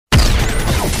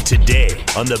Today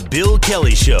on The Bill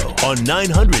Kelly Show on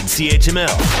 900 CHML.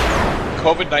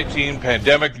 COVID-19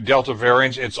 pandemic, Delta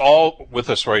variants, it's all with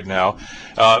us right now.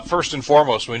 First and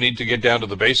foremost, we need to get down to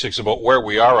the basics about where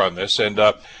we are on this. And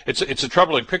it's a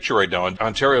troubling picture right now.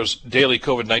 Ontario's daily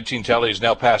COVID-19 tally has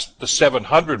now passed the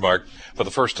 700 mark for the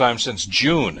first time since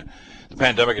June. The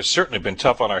pandemic has certainly been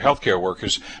tough on our healthcare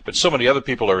workers, but so many other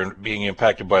people are being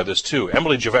impacted by this too.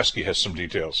 Emily Javesky has some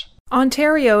details.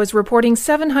 Ontario is reporting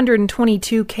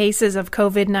 722 cases of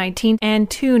COVID-19 and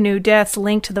 2 new deaths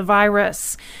linked to the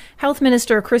virus. Health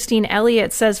Minister Christine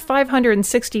Elliott says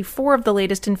 564 of the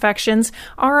latest infections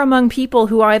are among people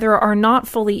who either are not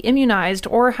fully immunized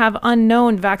or have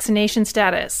unknown vaccination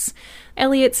status.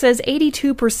 Elliott says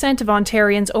 82% of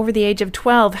Ontarians over the age of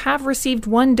 12 have received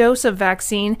 1 dose of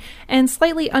vaccine, and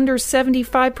slightly under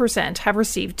 75% have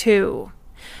received 2.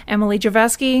 Emily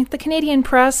Javesky, The Canadian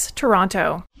Press,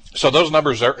 Toronto. So those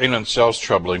numbers are in themselves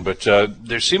troubling, but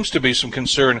there seems to be some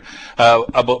concern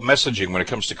about messaging when it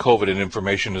comes to COVID and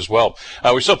information as well.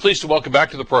 We're so pleased to welcome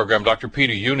back to the program Dr.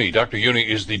 Peter Jüni. Dr. Jüni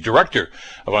is the director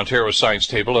of Ontario's Science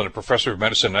Table and a professor of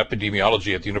medicine and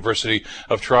epidemiology at the University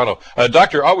of Toronto.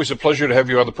 Doctor, always a pleasure to have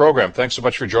you on the program. Thanks so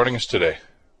much for joining us today.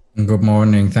 Good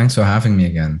morning. Thanks for having me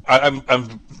again.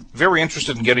 I'm very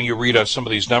interested in getting your read on some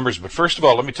of these numbers, but first of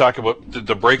all, let me talk about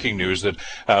the breaking news that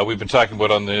we've been talking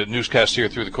about on the newscast here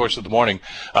through the course of the morning.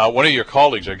 One of your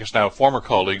colleagues, I guess now former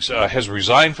colleagues, has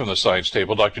resigned from the Science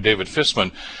Table. Dr. David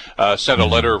Fistman sent a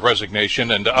letter of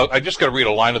resignation, and I just got to read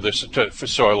a line of this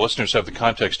so our listeners have the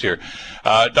context here.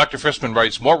 Dr. Fistman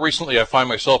writes, "More recently, I find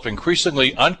myself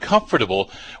increasingly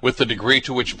uncomfortable with the degree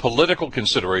to which political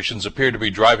considerations appear to be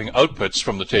driving outputs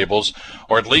from the tables,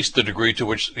 or at least the degree to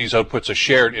which these outputs are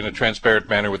shared in a transparent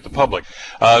manner with the public."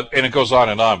 And it goes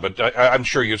on, but I'm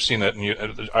sure you've seen that,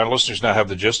 and our listeners now have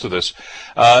the gist of this.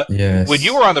 Yes. When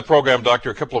you were on the program, Doctor,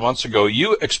 a couple of months ago,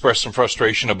 you expressed some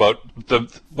frustration about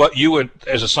what you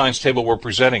as a Science Table were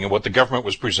presenting and what the government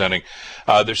was presenting.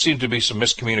 There seemed to be some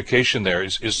miscommunication there.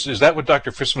 Is that what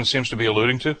Dr. Fistman seems to be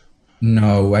alluding to?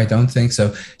 No, I don't think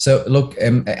so. So, look,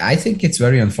 I think it's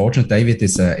very unfortunate. David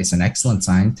is an excellent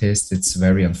scientist. It's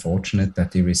very unfortunate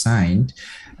that he resigned.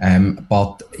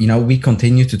 But, we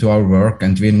continue to do our work,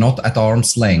 and we're not at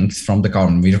arm's length from the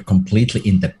government. We're completely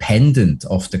independent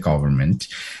of the government.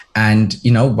 And,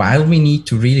 while we need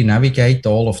to really navigate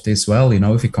all of this well,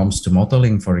 if it comes to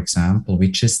modeling, for example, we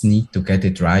just need to get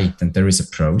it right. And there is a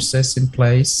process in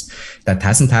place that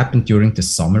hasn't happened during the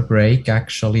summer break,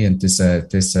 actually. And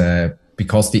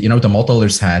because the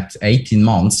modelers had 18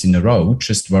 months in a row,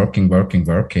 just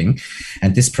working.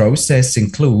 And this process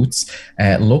includes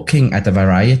looking at a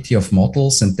variety of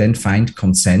models and then find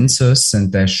consensus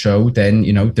and show then,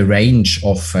 the range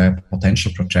of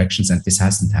potential projections. And this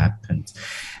hasn't happened.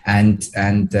 And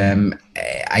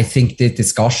I think the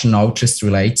discussion now just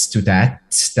relates to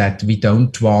that we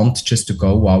don't want just to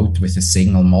go out with a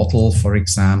single model, for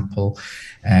example.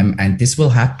 And this will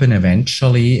happen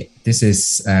eventually. This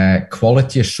is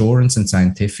quality assurance and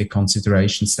scientific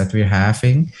considerations that we're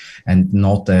having, and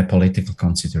not political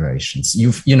considerations.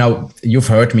 You've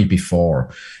heard me before.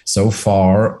 So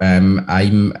far,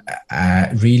 I'm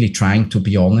really trying to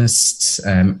be honest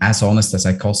as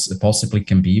I possibly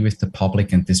can be with the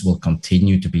public, and this will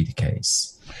continue to be the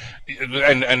case.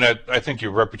 And I think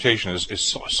your reputation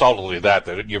is solidly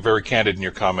that you're very candid in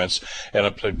your comments.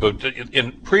 And but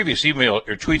in previous email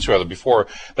or tweets rather before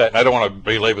that, and I don't want to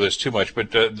belabor this too much,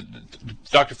 but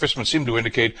Dr. Fistman seemed to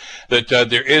indicate that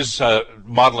there is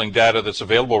modeling data that's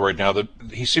available right now that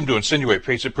he seemed to insinuate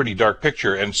paints a pretty dark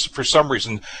picture, and for some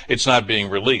reason it's not being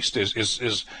released.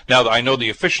 Is now I know the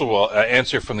official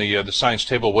answer from the Science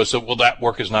Table was that that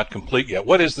work is not complete yet.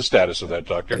 What is the status of that,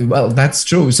 Doctor? Well, that's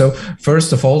true. So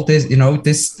first of all,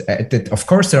 of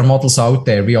course, there are models out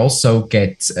there. We also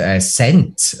get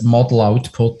sent model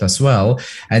output as well.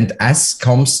 And as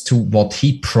comes to what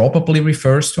he probably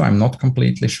refers to, I'm not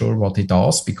completely sure what he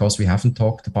does because we haven't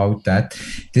talked about that.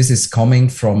 This is coming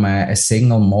from a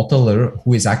single modeler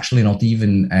who is actually not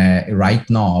even right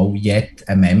now yet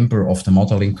a member of the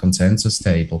modeling consensus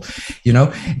table.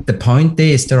 The point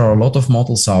is there are a lot of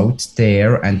models out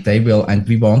there, and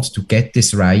we want to get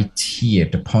this right here.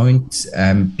 The point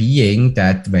being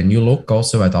that when you look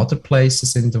also at other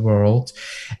places in the world,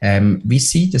 we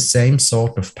see the same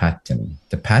sort of pattern.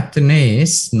 The pattern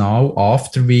is now,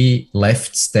 after we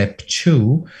left step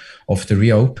 2, of the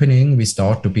reopening, we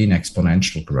start to be in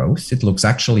exponential growth. It looks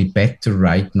actually better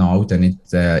right now than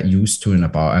it used to in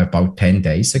about 10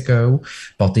 days ago.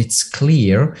 But it's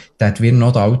clear that we're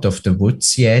not out of the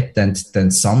woods yet, and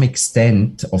then some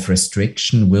extent of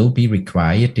restriction will be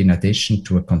required in addition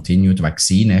to a continued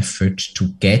vaccine effort to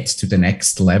get to the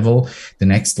next level. The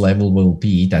next level will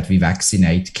be that we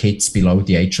vaccinate kids below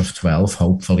the age of 12,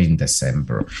 hopefully in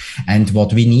December. And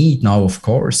what we need now, of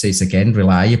course, is again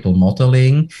reliable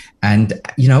modeling. And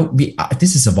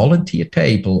this is a volunteer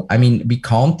table. I mean, we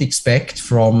can't expect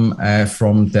from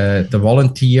the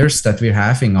volunteers that we're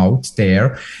having out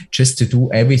there just to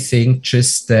do everything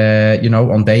just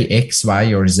on day X,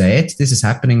 Y, or Z. This is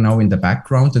happening now in the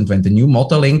background, and when the new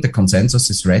modeling, the consensus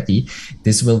is ready,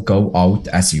 this will go out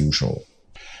as usual.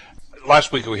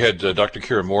 Last week we had Dr.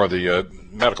 Kieran Moore, the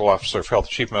medical officer of health,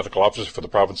 chief medical officer for the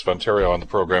province of Ontario, on the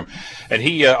program, and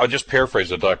he, I'll just paraphrase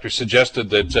the doctor,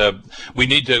 suggested that we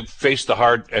need to face the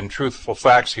hard and truthful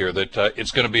facts here, that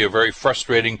it's going to be a very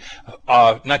frustrating,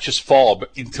 not just fall, but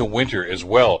into winter as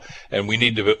well, and we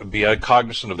need to be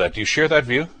cognizant of that. Do you share that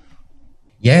view?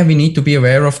 Yeah, we need to be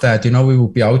aware of that. We will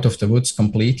be out of the woods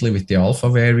completely with the Alpha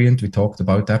variant. We talked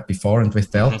about that before, and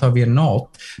with Delta, we're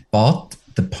not. But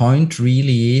the point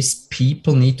really is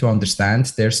people need to understand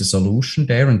there's a solution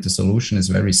there, and the solution is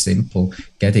very simple: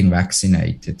 getting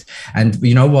vaccinated. And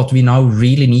what we now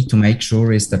really need to make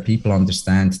sure is that people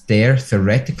understand their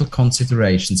theoretical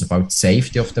considerations about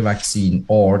safety of the vaccine,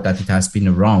 or that it has been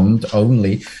around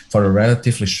only for a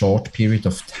relatively short period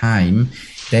of time.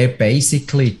 They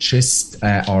basically just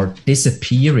are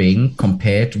disappearing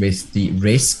compared with the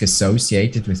risk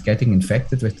associated with getting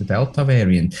infected with the Delta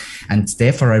variant. And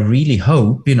therefore, I really hope,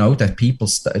 that people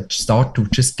start to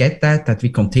just get that we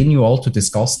continue all to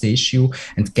discuss the issue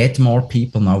and get more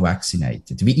people now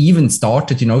vaccinated. We even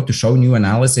started, to show new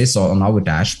analysis on our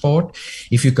dashboard.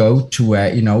 If you go to,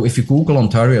 if you Google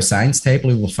Ontario Science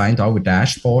Table, you will find our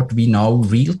dashboard. We now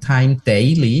real-time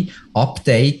daily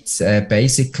update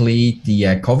basically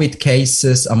the COVID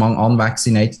cases among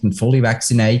unvaccinated and fully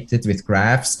vaccinated with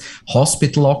graphs,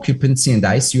 hospital occupancy and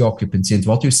ICU occupancy. And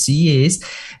what you see is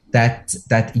that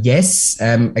yes,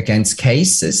 against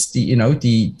cases,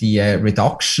 the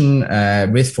reduction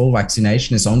with full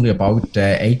vaccination is only about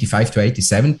 85 to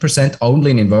 87%,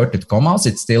 only in inverted commas.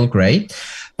 It's still great.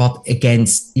 But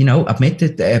against, being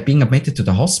admitted to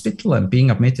the hospital and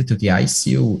being admitted to the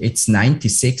ICU, it's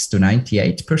 96 to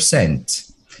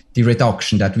 98%, the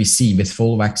reduction that we see with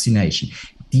full vaccination.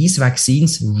 These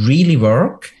vaccines really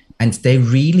work, and they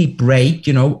really break,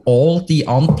 all the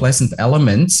unpleasant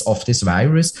elements of this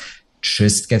virus.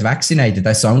 Just get vaccinated.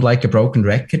 I sound like a broken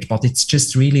record, but it's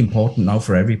just really important now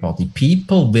for everybody.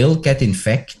 People will get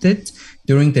infected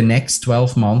during the next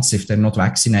 12 months if they're not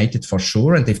vaccinated, for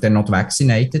sure. And if they're not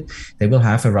vaccinated, they will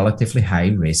have a relatively high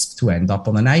risk to end up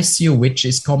on an ICU, which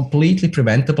is completely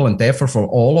preventable, and therefore for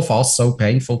all of us so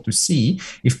painful to see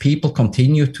if people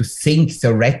continue to think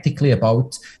theoretically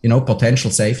about, potential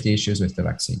safety issues with the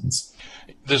vaccines.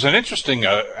 There's an interesting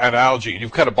analogy.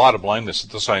 You've kind of bottom line this at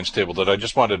the science table that I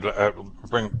just wanted to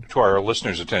bring to our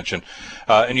listeners' attention.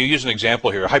 And you use an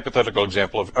example here, a hypothetical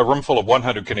example of a room full of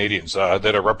 100 Canadians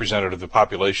that are representative of the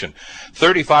population.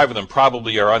 35 of them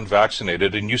probably are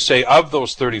unvaccinated. And you say of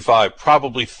those 35,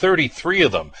 probably 33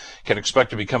 of them can expect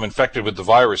to become infected with the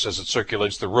virus as it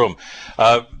circulates the room.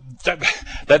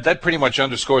 That pretty much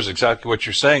underscores exactly what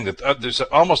you're saying, that there's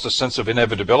almost a sense of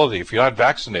inevitability. If you're not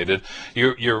vaccinated,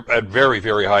 you're at very,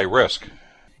 very high risk.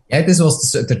 Yeah, this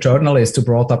was the journalist who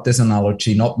brought up this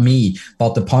analogy, not me.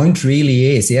 But the point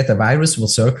really is, the virus will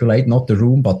circulate not the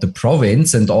room, but the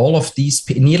province. And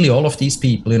nearly all of these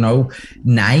people,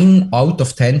 9 out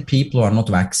of 10 people are not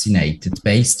vaccinated,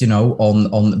 based,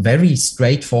 on very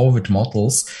straightforward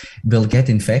models, will get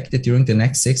infected during the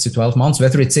next 6 to 12 months.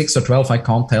 Whether it's 6 or 12, I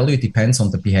can't tell you. It depends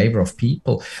on the behavior of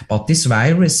people. But this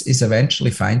virus is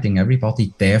eventually finding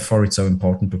everybody. Therefore, it's so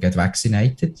important to get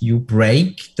vaccinated. You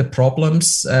break the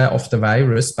problems of the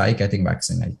virus by getting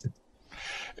vaccinated.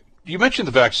 You mentioned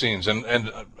the vaccines, and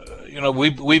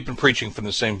we've been preaching from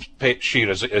the same sheet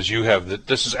as you have, that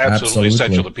this is absolutely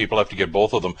essential, that people have to get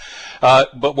both of them.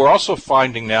 But we're also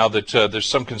finding now that there's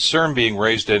some concern being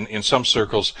raised in some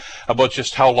circles about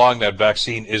just how long that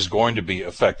vaccine is going to be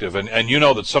effective. And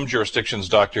that some jurisdictions,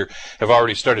 Doctor, have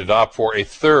already started to opt for a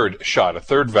third shot, a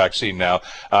third vaccine now,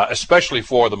 especially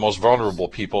for the most vulnerable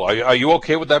people. Are you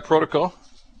okay with that protocol?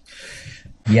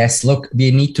 Yes, look, we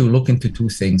need to look into two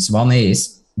things. One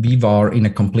is we are in a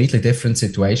completely different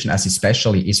situation as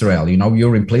especially Israel.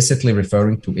 You're implicitly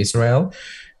referring to Israel.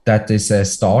 that is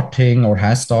starting or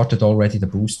has started already the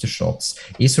booster shots.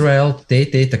 Israel, they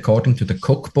did according to the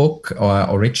cookbook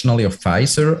originally of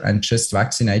Pfizer and just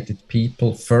vaccinated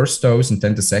people first dose and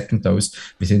then the second dose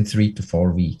within 3 to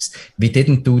 4 weeks. We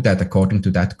didn't do that according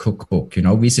to that cookbook.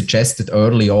 We suggested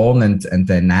early on, and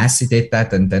then NASA did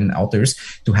that, and then others,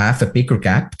 to have a bigger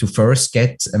gap to first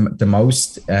get the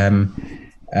most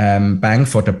bang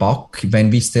for the buck when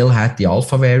we still had the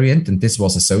Alpha variant, and this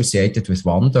was associated with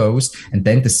 1 dose, and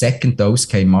then the second dose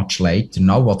came much later.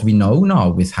 Now, what we know now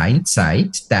with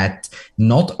hindsight, that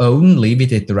not only we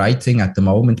did the right thing at the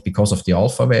moment because of the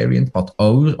Alpha variant, but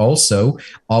also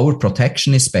our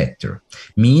protection is better.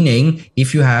 Meaning,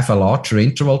 if you have a larger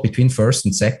interval between first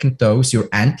and second dose, your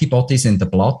antibodies in the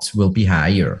blood will be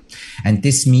higher. And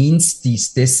this means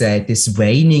this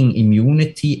waning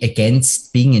immunity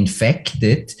against being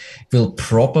infected will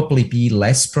probably be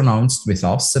less pronounced with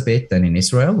us a bit than in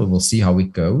Israel. We will see how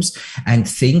it goes. And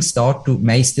things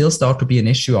may still start to be an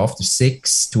issue after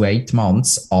 6 to 8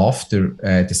 months after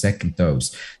the second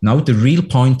dose. Now, the real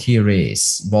point here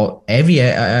is, every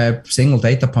single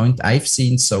data point I've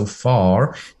seen so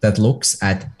far that looks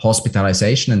at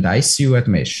hospitalization and ICU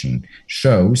admission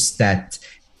shows that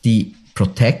the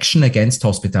protection against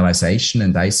hospitalization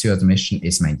and ICU admission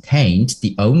is maintained.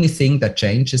 The only thing that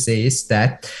changes is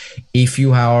that if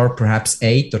you are perhaps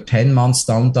 8 or 10 months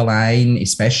down the line,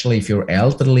 especially if you're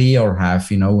elderly or have,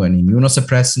 an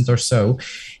immunosuppressant or so,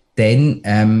 then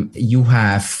you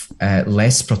have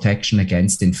less protection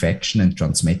against infection and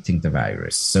transmitting the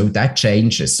virus. So that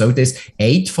changes. So this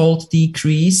 8-fold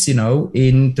decrease,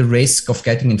 in the risk of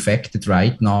getting infected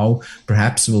right now,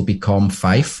 perhaps will become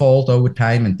 5-fold over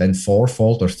time, and then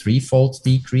 4-fold or 3-fold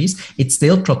decrease. It's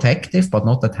still protective, but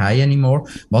not that high anymore.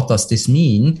 What does this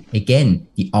mean? Again,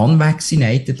 the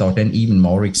unvaccinated are then even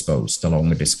more exposed the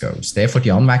longer this goes. Therefore, the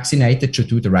unvaccinated should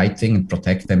do the right thing and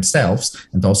protect themselves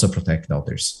and also protect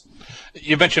others.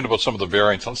 You mentioned about some of the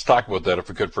variants. Let's talk about that if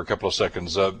we could for a couple of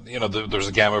seconds. There's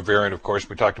a Gamma variant, of course.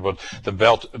 We talked about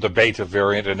the Beta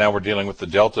variant, and now we're dealing with the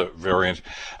Delta variant,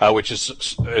 which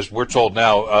is, as we're told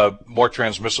now, more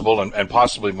transmissible and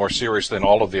possibly more serious than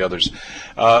all of the others.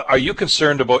 Are you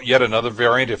concerned about yet another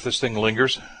variant if this thing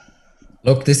lingers?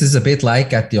 Look, this is a bit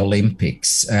like at the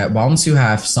Olympics. Once you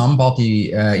have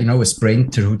somebody, a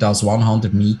sprinter who does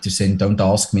 100 meters in, don't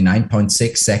ask me,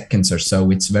 9.6 seconds or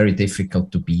so, it's very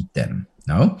difficult to beat them.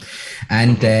 No,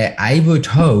 and I would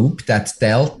hope that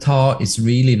Delta is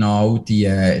really now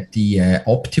the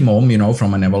optimum,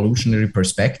 from an evolutionary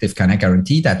perspective. Can I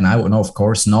guarantee that now? No, of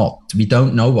course not. We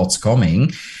don't know what's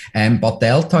coming. But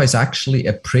Delta is actually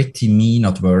a pretty mean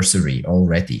adversary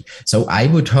already. So I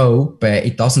would hope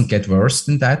it doesn't get worse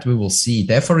than that. We will see.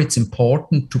 Therefore, it's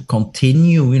important to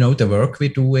continue, the work we're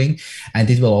doing. And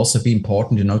it will also be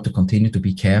important, to continue to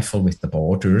be careful with the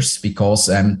borders, because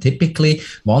typically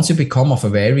once you become of a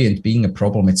variant being a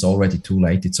problem, it's already too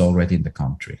late. It's already in the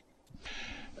country.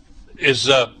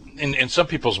 In some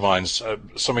people's minds,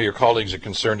 some of your colleagues are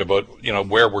concerned about,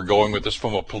 where we're going with this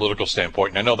from a political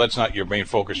standpoint. And I know that's not your main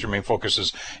focus. Your main focus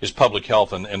is public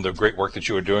health and the great work that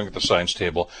you are doing at the science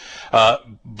table.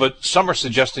 But some are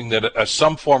suggesting that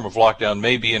some form of lockdown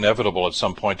may be inevitable at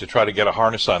some point to try to get a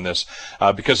harness on this,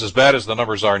 because as bad as the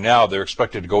numbers are now, they're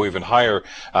expected to go even higher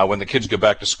when the kids go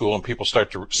back to school and people start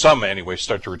to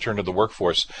return to the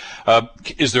workforce.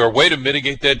 Is there a way to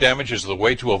mitigate that damage? Is there a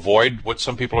way to avoid what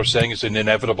some people are saying is an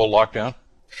inevitable lockdown?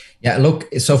 Yeah, look,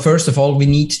 so first of all, we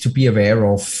need to be aware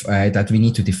of that we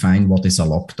need to define what is a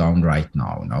lockdown right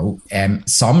now.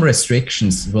 Some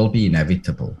restrictions will be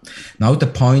inevitable. Now, the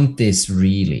point is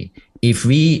really, if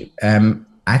we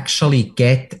actually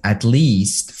get at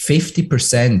least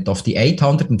 50% of the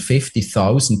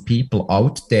 850,000 people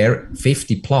out there,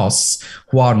 50 plus,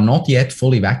 who are not yet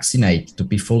fully vaccinated, to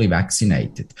be fully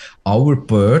vaccinated, our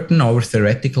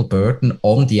theoretical burden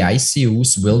on the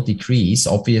ICUs will decrease,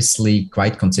 obviously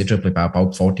quite considerably, by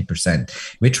about 40%,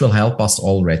 which will help us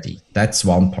already. That's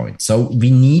one point. So we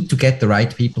need to get the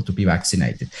right people to be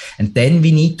vaccinated. And then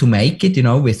we need to make it,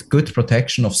 with good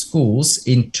protection of schools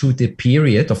into the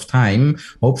period of time,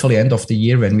 hopefully end of the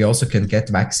year, when we also can get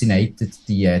vaccinated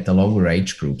the lower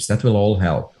age groups. That will all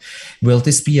help. Will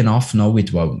this be enough? No,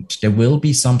 it won't. There will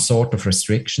be some sort of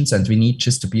restrictions, and we need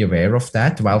just to be aware of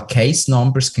that. While case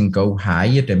numbers can go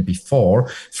higher than before,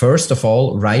 first of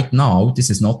all, right now, this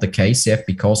is not the case yet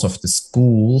because of the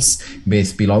schools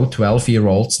with below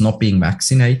 12-year-olds not being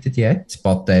vaccinated yet.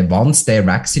 But once they're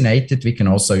vaccinated, we can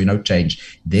also,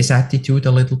 change this attitude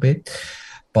a little bit.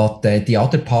 But the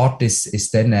other part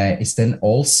is then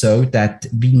also that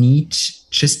we need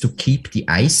just to keep the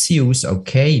ICUs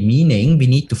okay, meaning we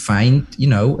need to find,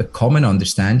 a common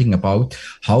understanding about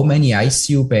how many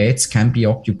ICU beds can be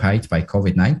occupied by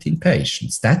COVID-19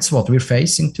 patients. That's what we're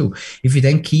facing too. If we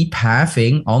then keep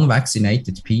having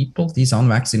unvaccinated people, these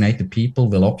unvaccinated people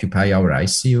will occupy our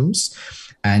ICUs.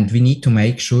 And we need to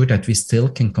make sure that we still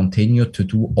can continue to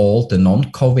do all the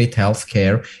non-COVID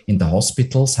healthcare in the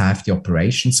hospitals, have the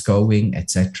operations going,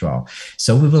 etc.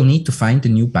 So we will need to find a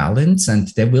new balance, and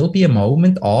there will be a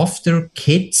moment after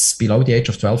kids below the age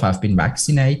of 12 have been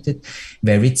vaccinated,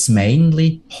 where it's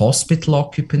mainly hospital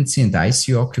occupancy and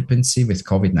ICU occupancy with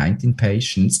COVID-19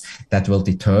 patients that will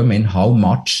determine how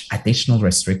much additional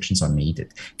restrictions are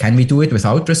needed. Can we do it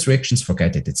without restrictions?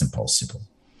 Forget it, it's impossible.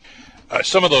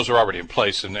 Some of those are already in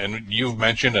place, and you've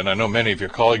mentioned, and I know many of your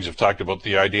colleagues have talked about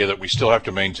the idea that we still have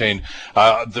to maintain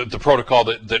the protocol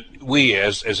that we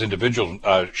as individuals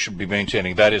should be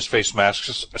maintaining. That is face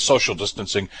masks, social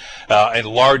distancing, and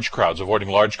large crowds, avoiding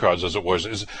large crowds as it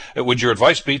was. Would your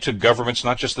advice be to governments,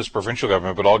 not just this provincial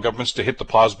government, but all governments, to hit the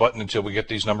pause button until we get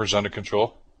these numbers under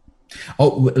control?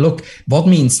 Oh, look, what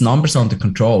means numbers under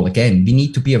control? Again, we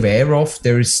need to be aware of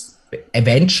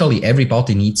eventually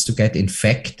everybody needs to get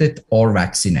infected or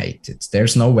vaccinated.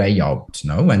 There's no way out,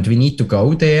 and we need to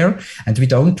go there, and we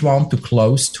don't want to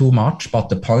close too much. But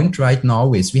the point right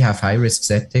now is we have high-risk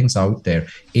settings out there: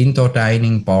 indoor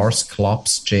dining, bars,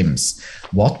 clubs, gyms.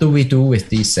 What do we do with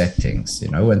these settings?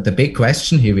 And the big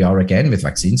question here we are again with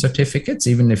vaccine certificates,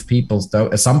 even if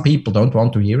some people don't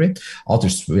want to hear it,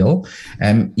 others will.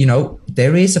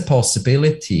 There is a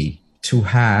possibility to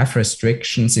have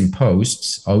restrictions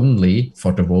imposed only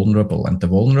for the vulnerable. And the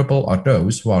vulnerable are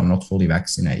those who are not fully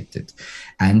vaccinated.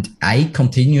 And I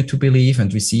continue to believe,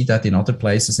 and we see that in other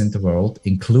places in the world,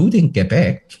 including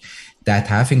Quebec, that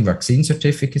having vaccine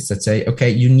certificates that say, okay,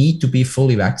 you need to be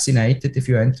fully vaccinated if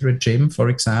you enter a gym, for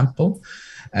example,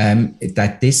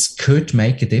 that this could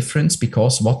make a difference,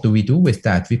 because what do we do with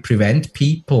that? We prevent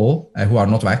people who are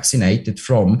not vaccinated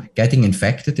from getting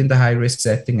infected in the high-risk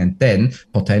setting and then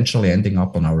potentially ending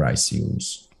up on our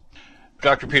ICUs.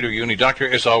 Dr. Peter Jüni, Doctor,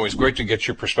 as always, great to get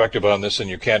your perspective on this and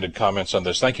your candid comments on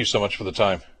this. Thank you so much for the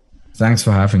time. Thanks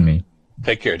for having me.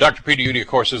 Take care. Dr. Peter Jüni, of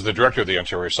course, is the director of the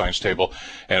Ontario Science Table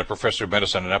and a professor of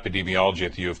medicine and epidemiology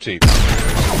at the U of T.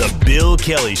 The Bill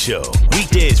Kelly Show,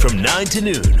 weekdays from 9 to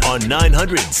noon on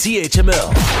 900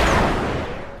 CHML.